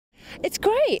It's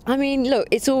great. I mean, look,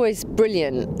 it's always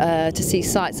brilliant to see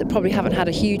sites that probably haven't had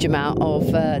a huge amount of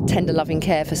tender loving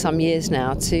care for some years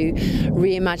now to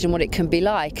reimagine what it can be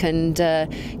like. And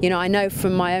you know, I know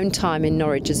from my own time in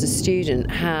Norwich as a student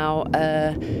how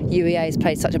UEA has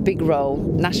played such a big role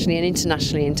nationally and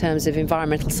internationally in terms of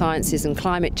environmental sciences and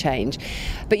climate change.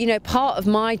 But you know, part of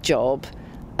my job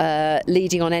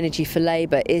leading on Energy for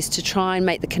Labour is to try and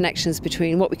make the connections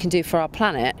between what we can do for our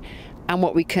planet and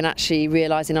what we can actually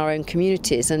realise in our own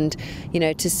communities. And you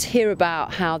know, to hear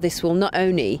about how this will not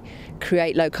only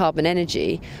create low carbon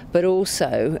energy but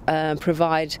also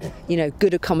provide, you know,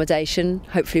 good accommodation,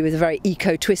 hopefully with a very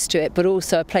eco twist to it, but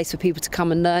also a place for people to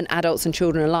come and learn, adults and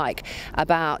children alike,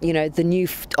 about, you know, the new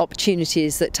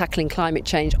opportunities that tackling climate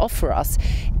change offer us.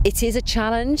 It is a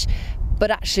challenge, but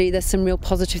actually there's some real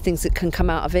positive things that can come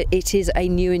out of it. It is a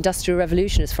new industrial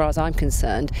revolution as far as I'm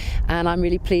concerned, and I'm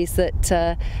really pleased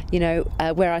that you know,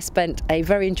 where I spent a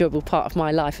very enjoyable part of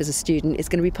my life as a student is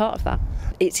going to be part of that.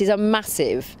 It is a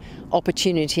massive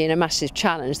opportunity and a massive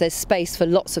challenge. There's space for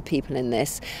lots of people in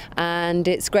this, and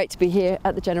it's great to be here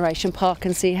at the Generation Park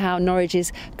and see how Norwich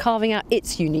is carving out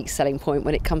its unique selling point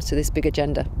when it comes to this big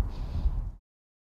agenda.